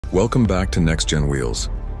Welcome back to NextGen Wheels,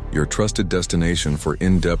 your trusted destination for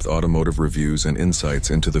in-depth automotive reviews and insights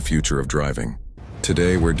into the future of driving.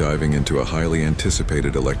 Today we're diving into a highly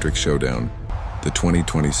anticipated electric showdown, the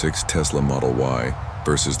 2026 Tesla Model Y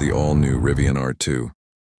versus the all-new Rivian R2.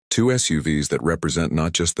 Two SUVs that represent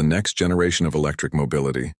not just the next generation of electric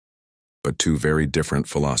mobility, but two very different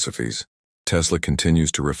philosophies. Tesla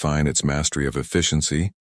continues to refine its mastery of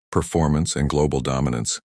efficiency, performance, and global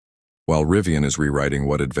dominance, while Rivian is rewriting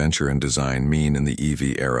what adventure and design mean in the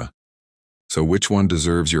EV era. So which one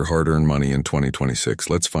deserves your hard-earned money in 2026?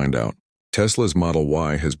 Let's find out. Tesla's Model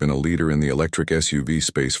Y has been a leader in the electric SUV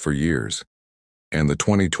space for years, and the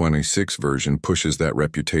 2026 version pushes that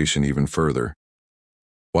reputation even further.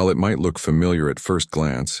 While it might look familiar at first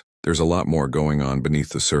glance, there's a lot more going on beneath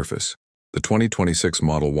the surface. The 2026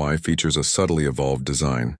 Model Y features a subtly evolved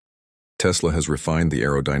design. Tesla has refined the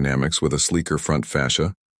aerodynamics with a sleeker front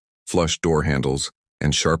fascia, flush door handles,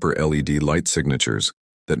 and sharper LED light signatures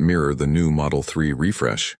that mirror the new Model 3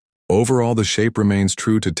 refresh. Overall, the shape remains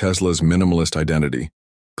true to Tesla's minimalist identity,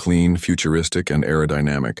 clean, futuristic, and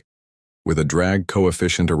aerodynamic, with a drag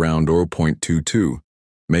coefficient around 0.22,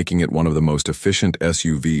 making it one of the most efficient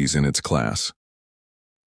SUVs in its class.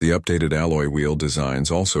 The updated alloy wheel designs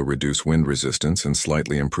also reduce wind resistance and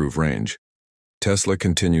slightly improve range. Tesla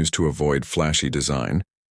continues to avoid flashy design,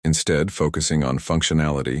 instead focusing on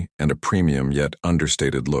functionality and a premium yet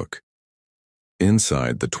understated look.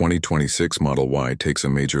 Inside, the 2026 Model Y takes a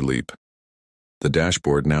major leap. The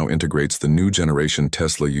dashboard now integrates the new generation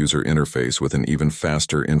Tesla user interface with an even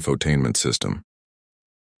faster infotainment system.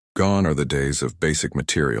 Gone are the days of basic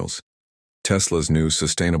materials. Tesla's new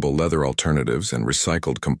sustainable leather alternatives and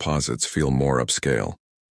recycled composites feel more upscale.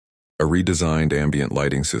 A redesigned ambient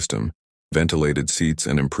lighting system, ventilated seats,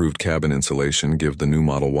 and improved cabin insulation give the new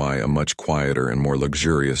Model Y a much quieter and more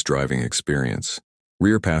luxurious driving experience.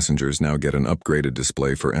 Rear passengers now get an upgraded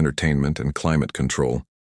display for entertainment and climate control,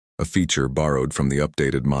 a feature borrowed from the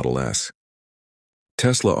updated Model S.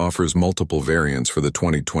 Tesla offers multiple variants for the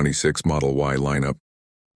 2026 Model Y lineup: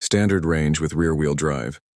 standard range with rear-wheel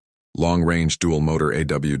drive, long-range dual-motor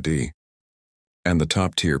AWD, and the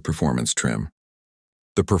top-tier performance trim.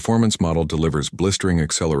 The performance model delivers blistering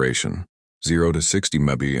acceleration, 0 to 60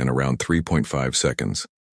 mph in around 3.5 seconds,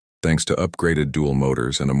 thanks to upgraded dual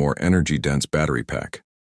motors and a more energy-dense battery pack.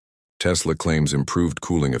 Tesla claims improved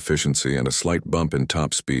cooling efficiency and a slight bump in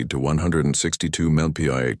top speed to 162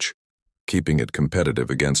 mph, keeping it competitive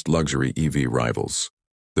against luxury EV rivals.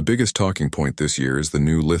 The biggest talking point this year is the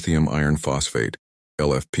new lithium iron phosphate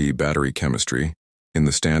LFP battery chemistry in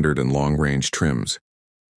the standard and long-range trims.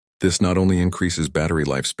 This not only increases battery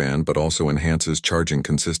lifespan but also enhances charging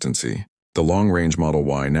consistency. The long-range Model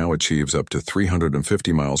Y now achieves up to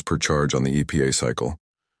 350 miles per charge on the EPA cycle,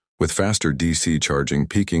 with faster DC charging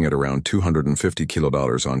peaking at around 250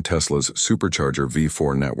 kWh on Tesla's Supercharger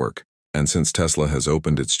V4 network. And since Tesla has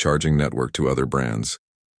opened its charging network to other brands,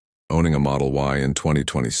 owning a Model Y in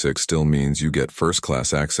 2026 still means you get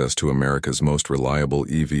first-class access to America's most reliable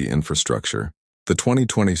EV infrastructure. The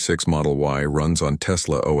 2026 Model Y runs on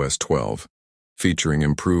Tesla OS 12, featuring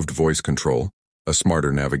improved voice control, a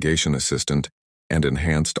smarter navigation assistant, and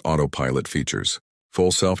enhanced autopilot features.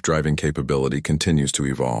 Full self-driving capability continues to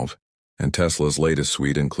evolve, and Tesla's latest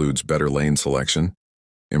suite includes better lane selection,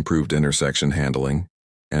 improved intersection handling,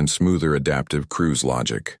 and smoother adaptive cruise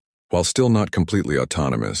logic. While still not completely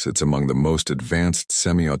autonomous, it's among the most advanced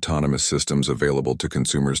semi-autonomous systems available to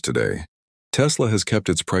consumers today. Tesla has kept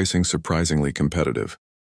its pricing surprisingly competitive.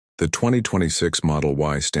 The 2026 Model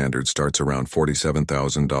Y standard starts around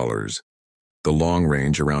 $47,000, the long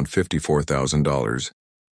range around $54,000,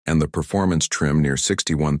 and the performance trim near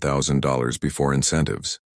 $61,000 before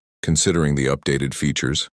incentives. Considering the updated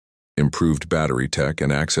features, improved battery tech,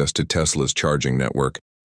 and access to Tesla's charging network,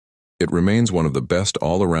 it remains one of the best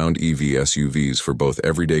all-around EV SUVs for both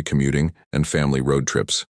everyday commuting and family road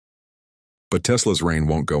trips. But Tesla's reign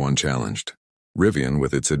won't go unchallenged. Rivian,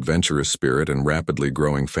 with its adventurous spirit and rapidly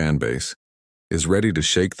growing fan base, is ready to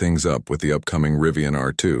shake things up with the upcoming Rivian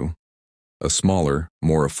R2, a smaller,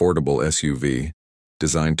 more affordable SUV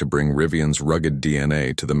designed to bring Rivian's rugged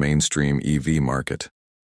DNA to the mainstream EV market.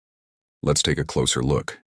 Let's take a closer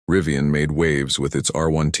look. Rivian made waves with its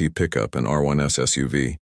R1T pickup and R1S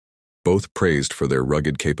SUV, both praised for their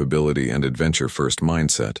rugged capability and adventure-first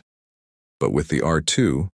mindset. But with the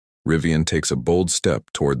R2, Rivian takes a bold step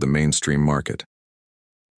toward the mainstream market.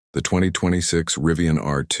 The 2026 Rivian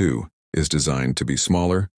R2 is designed to be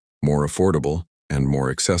smaller, more affordable, and more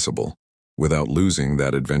accessible, without losing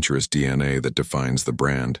that adventurous DNA that defines the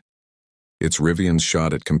brand. It's Rivian's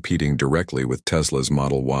shot at competing directly with Tesla's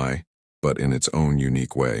Model Y, but in its own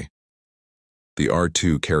unique way. The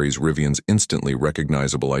R2 carries Rivian's instantly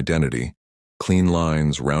recognizable identity, clean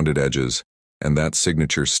lines, rounded edges, and that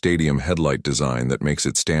signature stadium headlight design that makes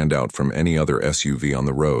it stand out from any other SUV on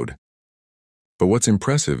the road. But what's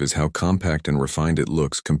impressive is how compact and refined it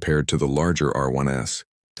looks compared to the larger R1S.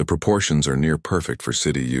 The proportions are near perfect for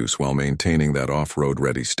city use while maintaining that off-road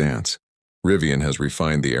ready stance. Rivian has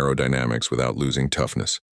refined the aerodynamics without losing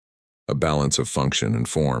toughness, a balance of function and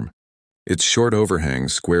form. Its short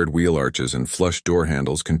overhangs, squared wheel arches, and flush door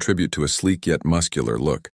handles contribute to a sleek yet muscular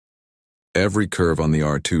look. Every curve on the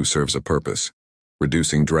R2 serves a purpose,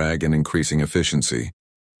 reducing drag and increasing efficiency.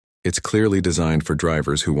 It's clearly designed for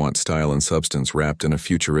drivers who want style and substance wrapped in a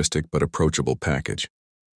futuristic but approachable package.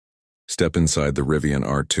 Step inside the Rivian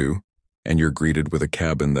R2, and you're greeted with a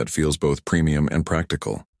cabin that feels both premium and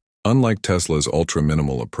practical. Unlike Tesla's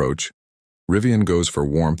ultra-minimal approach, Rivian goes for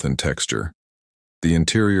warmth and texture. The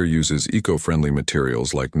interior uses eco-friendly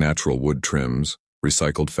materials like natural wood trims,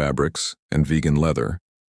 recycled fabrics, and vegan leather,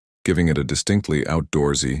 giving it a distinctly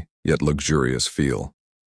outdoorsy yet luxurious feel.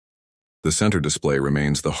 The center display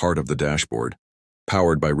remains the heart of the dashboard,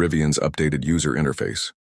 powered by Rivian's updated user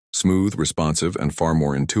interface, smooth, responsive, and far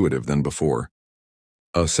more intuitive than before.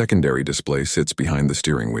 A secondary display sits behind the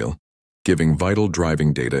steering wheel, giving vital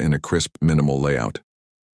driving data in a crisp, minimal layout.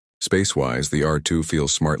 Space-wise, the R2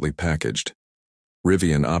 feels smartly packaged.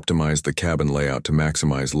 Rivian optimized the cabin layout to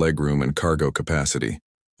maximize legroom and cargo capacity,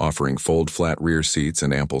 offering fold-flat rear seats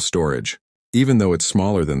and ample storage. Even though it's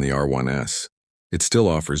smaller than the R1S, it still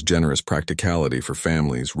offers generous practicality for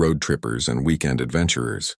families, road trippers, and weekend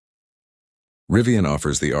adventurers. Rivian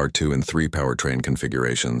offers the R2 in 3 powertrain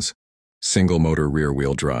configurations: single-motor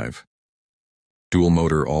rear-wheel drive,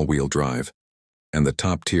 dual-motor all-wheel drive, and the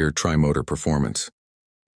top-tier tri-motor performance.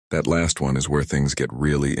 That last one is where things get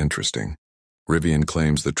really interesting. Rivian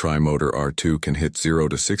claims the tri-motor R2 can hit 0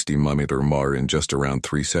 to 60 mph in just around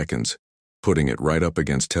 3 seconds, putting it right up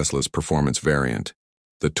against Tesla's performance variant.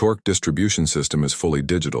 The torque distribution system is fully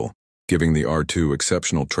digital, giving the R2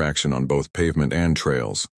 exceptional traction on both pavement and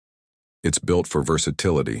trails. It's built for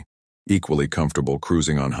versatility, equally comfortable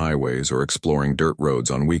cruising on highways or exploring dirt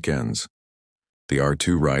roads on weekends. The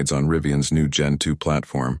R2 rides on Rivian's new Gen 2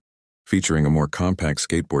 platform, featuring a more compact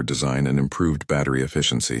skateboard design and improved battery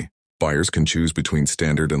efficiency. Buyers can choose between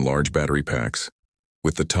standard and large battery packs,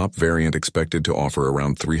 with the top variant expected to offer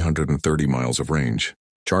around 330 miles of range.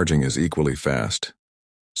 Charging is equally fast,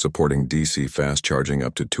 supporting DC fast charging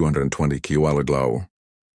up to 220 kWh,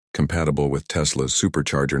 compatible with Tesla's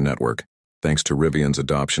supercharger network, thanks to Rivian's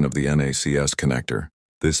adoption of the NACS connector.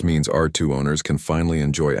 This means R2 owners can finally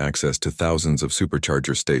enjoy access to thousands of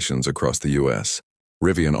supercharger stations across the US.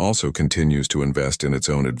 Rivian also continues to invest in its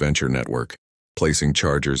own adventure network, placing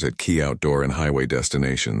chargers at key outdoor and highway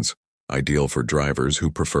destinations, ideal for drivers who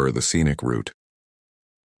prefer the scenic route.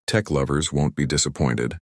 Tech lovers won't be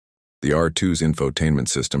disappointed. The R2's infotainment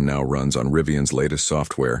system now runs on Rivian's latest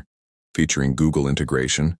software, featuring Google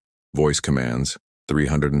integration, voice commands,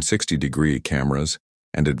 360-degree cameras,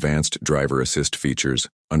 and advanced driver assist features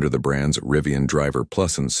under the brand's Rivian Driver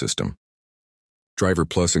Plus system. Driver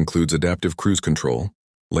Plus includes adaptive cruise control,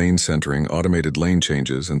 lane centering, automated lane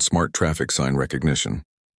changes, and smart traffic sign recognition.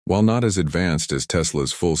 While not as advanced as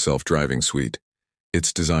Tesla's full self-driving suite,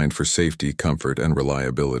 it's designed for safety, comfort, and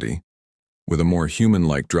reliability, with a more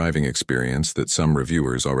human-like driving experience that some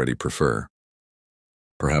reviewers already prefer.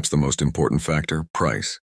 Perhaps the most important factor,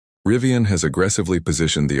 price. Rivian has aggressively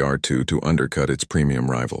positioned the R2 to undercut its premium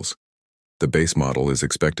rivals. The base model is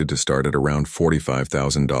expected to start at around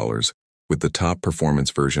 $45,000, with the top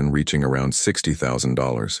performance version reaching around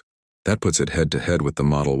 $60,000. That puts it head-to-head with the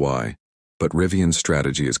Model Y, but Rivian's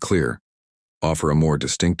strategy is clear: offer a more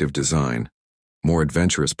distinctive design, more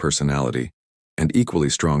adventurous personality, and equally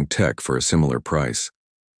strong tech for a similar price.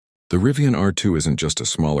 The Rivian R2 isn't just a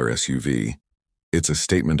smaller SUV, it's a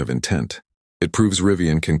statement of intent. It proves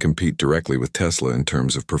Rivian can compete directly with Tesla in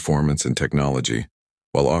terms of performance and technology,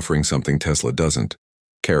 while offering something Tesla doesn't: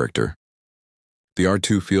 character. The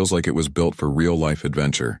R2 feels like it was built for real-life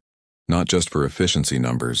adventure, not just for efficiency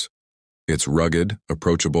numbers. It's rugged,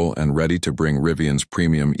 approachable, and ready to bring Rivian's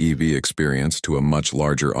premium EV experience to a much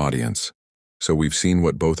larger audience. So we've seen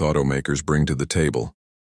what both automakers bring to the table: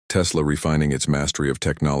 Tesla refining its mastery of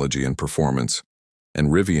technology and performance, and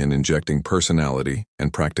Rivian injecting personality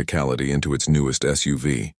and practicality into its newest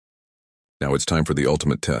SUV. Now it's time for the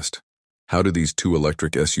ultimate test. How do these two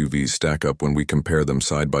electric SUVs stack up when we compare them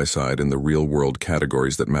side by side in the real-world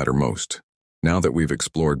categories that matter most? Now that we've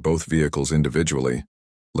explored both vehicles individually,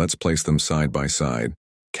 let's place them side by side,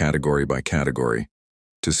 category by category,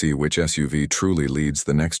 to see which SUV truly leads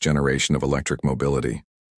the next generation of electric mobility.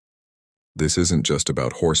 This isn't just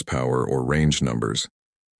about horsepower or range numbers.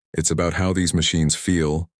 It's about how these machines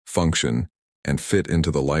feel, function, and fit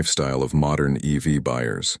into the lifestyle of modern EV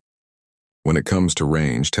buyers. When it comes to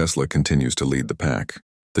range, Tesla continues to lead the pack.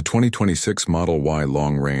 The 2026 Model Y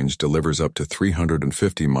long range delivers up to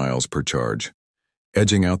 350 miles per charge,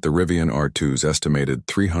 edging out the Rivian R2's estimated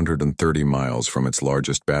 330 miles from its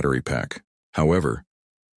largest battery pack. However,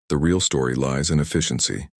 the real story lies in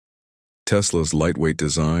efficiency. Tesla's lightweight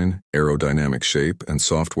design, aerodynamic shape, and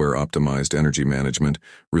software-optimized energy management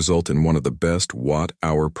result in one of the best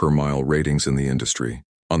watt-hour per mile ratings in the industry.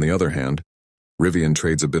 On the other hand, Rivian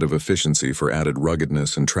trades a bit of efficiency for added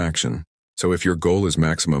ruggedness and traction. So if your goal is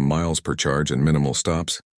maximum miles per charge and minimal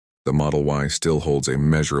stops, the Model Y still holds a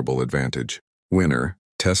measurable advantage. Winner,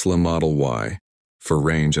 Tesla Model Y, for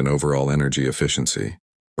range and overall energy efficiency.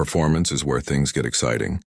 Performance is where things get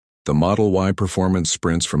exciting. The Model Y performance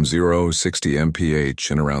sprints from 0 to 60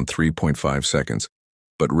 mph in around 3.5 seconds,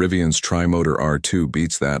 but Rivian's tri-motor R2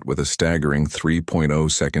 beats that with a staggering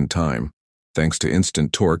 3.0 second time, thanks to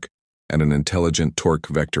instant torque and an intelligent torque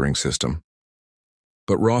vectoring system.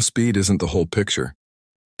 But raw speed isn't the whole picture.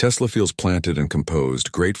 Tesla feels planted and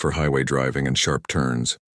composed, great for highway driving and sharp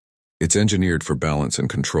turns. It's engineered for balance and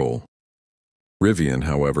control. Rivian,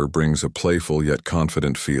 however, brings a playful yet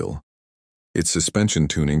confident feel. Its suspension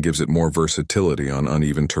tuning gives it more versatility on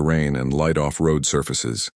uneven terrain and light off-road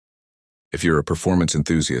surfaces. If you're a performance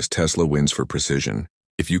enthusiast, Tesla wins for precision.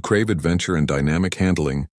 If you crave adventure and dynamic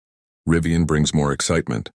handling, Rivian brings more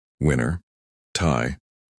excitement. Winner, tie.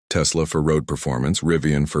 Tesla for road performance,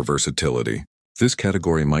 Rivian for versatility. This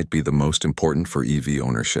category might be the most important for EV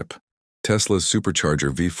ownership. Tesla's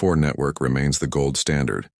supercharger V4 network remains the gold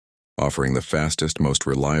standard, offering the fastest, most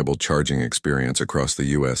reliable charging experience across the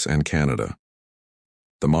US and Canada.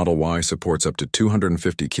 The Model Y supports up to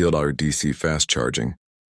 250 kWh DC fast charging,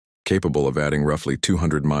 capable of adding roughly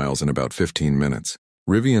 200 miles in about 15 minutes.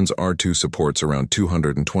 Rivian's R2 supports around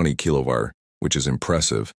 220 kWh, which is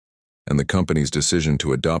impressive, and the company's decision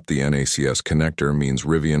to adopt the NACS connector means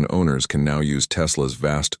Rivian owners can now use Tesla's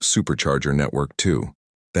vast supercharger network too.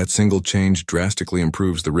 That single change drastically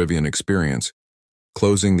improves the Rivian experience,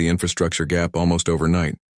 closing the infrastructure gap almost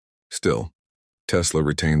overnight. Still, Tesla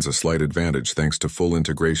retains a slight advantage thanks to full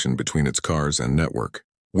integration between its cars and network.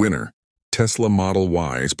 Winner, Tesla Model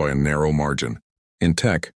Ys by a narrow margin. In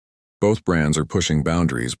tech, both brands are pushing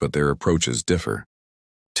boundaries, but their approaches differ.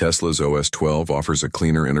 Tesla's OS 12 offers a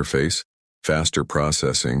cleaner interface, faster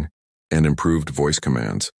processing, and improved voice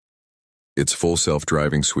commands. Its full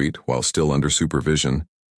self-driving suite, while still under supervision,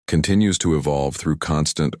 continues to evolve through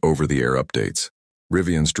constant over-the-air updates.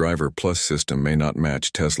 Rivian's Driver Plus system may not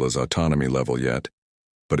match Tesla's autonomy level yet,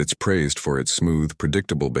 but it's praised for its smooth,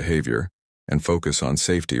 predictable behavior and focus on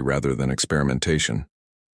safety rather than experimentation.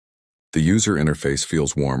 The user interface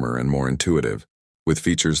feels warmer and more intuitive, with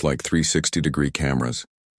features like 360-degree cameras,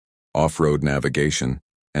 off-road navigation,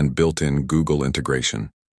 and built-in Google integration.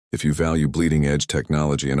 If you value bleeding-edge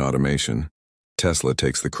technology and automation, Tesla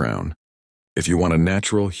takes the crown. If you want a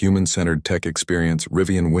natural, human-centered tech experience,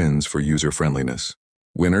 Rivian wins for user-friendliness.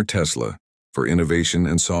 Winner Tesla, for innovation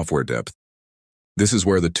and software depth. This is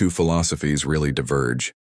where the two philosophies really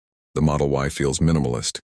diverge. The Model Y feels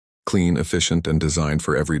minimalist, clean, efficient, and designed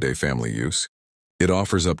for everyday family use. It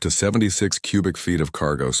offers up to 76 cubic feet of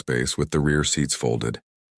cargo space with the rear seats folded.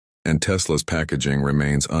 And Tesla's packaging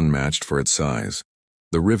remains unmatched for its size.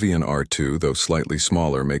 The Rivian R2, though slightly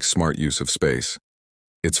smaller, makes smart use of space.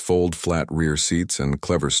 Its fold-flat rear seats and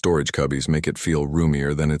clever storage cubbies make it feel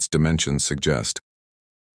roomier than its dimensions suggest.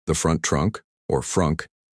 The front trunk, or frunk,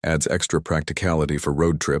 adds extra practicality for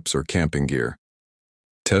road trips or camping gear.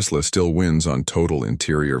 Tesla still wins on total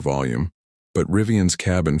interior volume, but Rivian's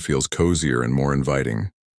cabin feels cozier and more inviting,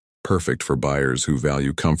 perfect for buyers who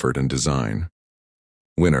value comfort and design.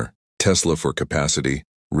 Winner, Tesla for capacity,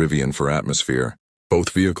 Rivian for atmosphere. Both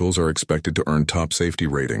vehicles are expected to earn top safety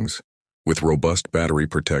ratings, with robust battery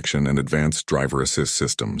protection and advanced driver assist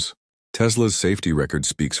systems. Tesla's safety record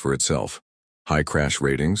speaks for itself. High crash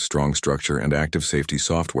ratings, strong structure, and active safety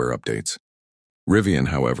software updates. Rivian,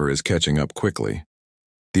 however, is catching up quickly.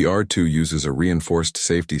 The R2 uses a reinforced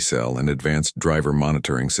safety cell and advanced driver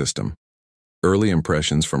monitoring system. Early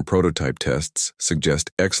impressions from prototype tests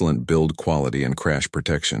suggest excellent build quality and crash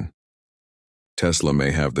protection. Tesla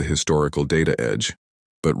may have the historical data edge,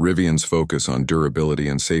 but Rivian's focus on durability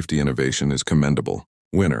and safety innovation is commendable.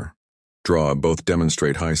 Winner. Both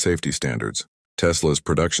demonstrate high safety standards. Tesla's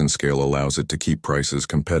production scale allows it to keep prices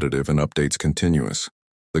competitive and updates continuous.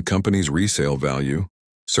 The company's resale value,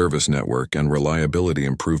 Service network and reliability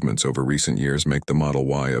improvements over recent years make the Model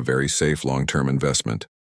Y a very safe long-term investment.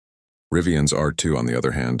 Rivian's R2, on the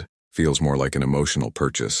other hand, feels more like an emotional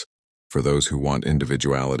purchase for those who want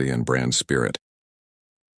individuality and brand spirit.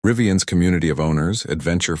 Rivian's community of owners,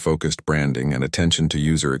 adventure-focused branding, and attention to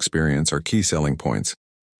user experience are key selling points,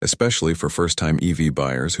 especially for first-time EV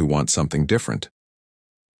buyers who want something different.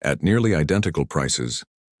 At nearly identical prices,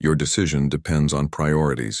 your decision depends on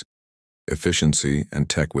priorities: efficiency and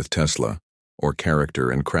tech with Tesla, or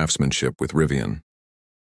character and craftsmanship with Rivian.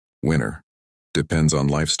 Winner depends on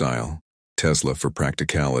lifestyle: Tesla for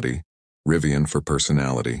practicality, Rivian for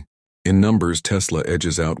personality. In numbers, Tesla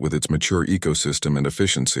edges out with its mature ecosystem and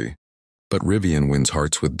efficiency, but Rivian wins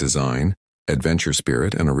hearts with design, adventure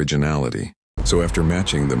spirit, and originality. So after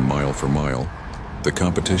matching them mile for mile, the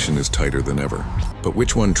competition is tighter than ever. But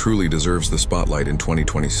which one truly deserves the spotlight in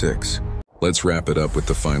 2026? Let's wrap it up with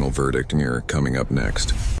the final verdict here coming up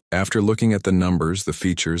next. After looking at the numbers, the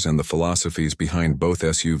features, and the philosophies behind both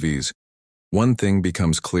SUVs, one thing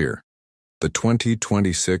becomes clear. The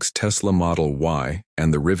 2026 Tesla Model Y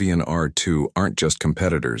and the Rivian R2 aren't just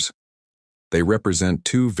competitors. They represent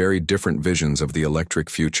two very different visions of the electric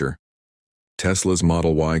future. Tesla's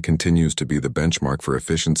Model Y continues to be the benchmark for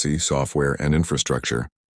efficiency, software, and infrastructure.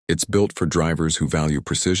 It's built for drivers who value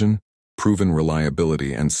precision, proven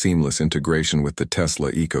reliability, and seamless integration with the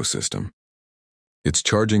Tesla ecosystem. Its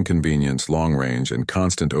charging convenience, long range, and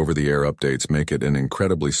constant over-the-air updates make it an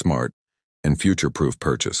incredibly smart and future-proof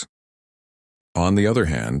purchase. On the other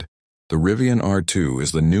hand, the Rivian R2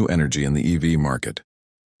 is the new energy in the EV market.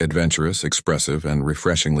 Adventurous, expressive, and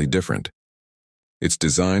refreshingly different. It's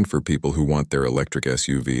designed for people who want their electric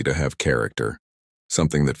SUV to have character,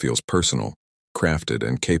 something that feels personal, crafted,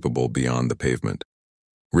 and capable beyond the pavement.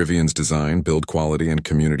 Rivian's design, build quality, and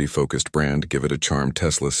community-focused brand give it a charm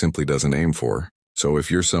Tesla simply doesn't aim for. So if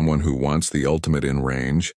you're someone who wants the ultimate in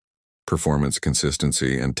range, performance,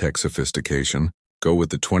 consistency, and tech sophistication, go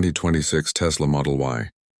with the 2026 Tesla Model Y.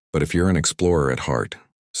 But if you're an explorer at heart,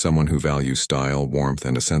 someone who values style, warmth,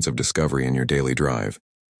 and a sense of discovery in your daily drive,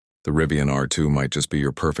 the Rivian R2 might just be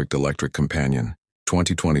your perfect electric companion.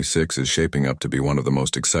 2026 is shaping up to be one of the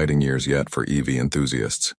most exciting years yet for EV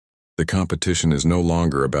enthusiasts. The competition is no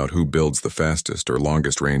longer about who builds the fastest or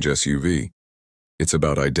longest range SUV. It's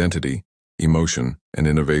about identity, emotion, and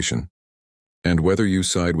innovation. And whether you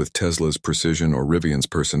side with Tesla's precision or Rivian's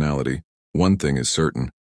personality, one thing is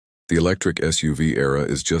certain: the electric SUV era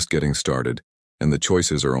is just getting started, and the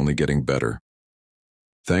choices are only getting better.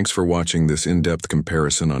 Thanks for watching this in-depth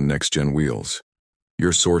comparison on NextGen Wheels,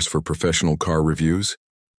 your source for professional car reviews,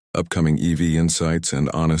 upcoming EV insights, and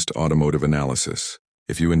honest automotive analysis.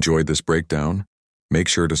 If you enjoyed this breakdown, make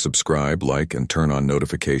sure to subscribe, like, and turn on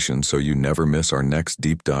notifications so you never miss our next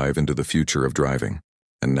deep dive into the future of driving.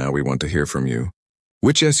 And now we want to hear from you.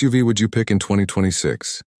 Which SUV would you pick in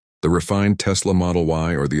 2026? The refined Tesla Model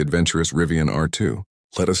Y or the adventurous Rivian R2?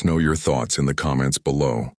 Let us know your thoughts in the comments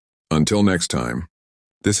below. Until next time,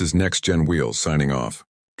 this is NextGen Wheels signing off.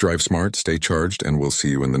 Drive smart, stay charged, and we'll see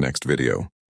you in the next video.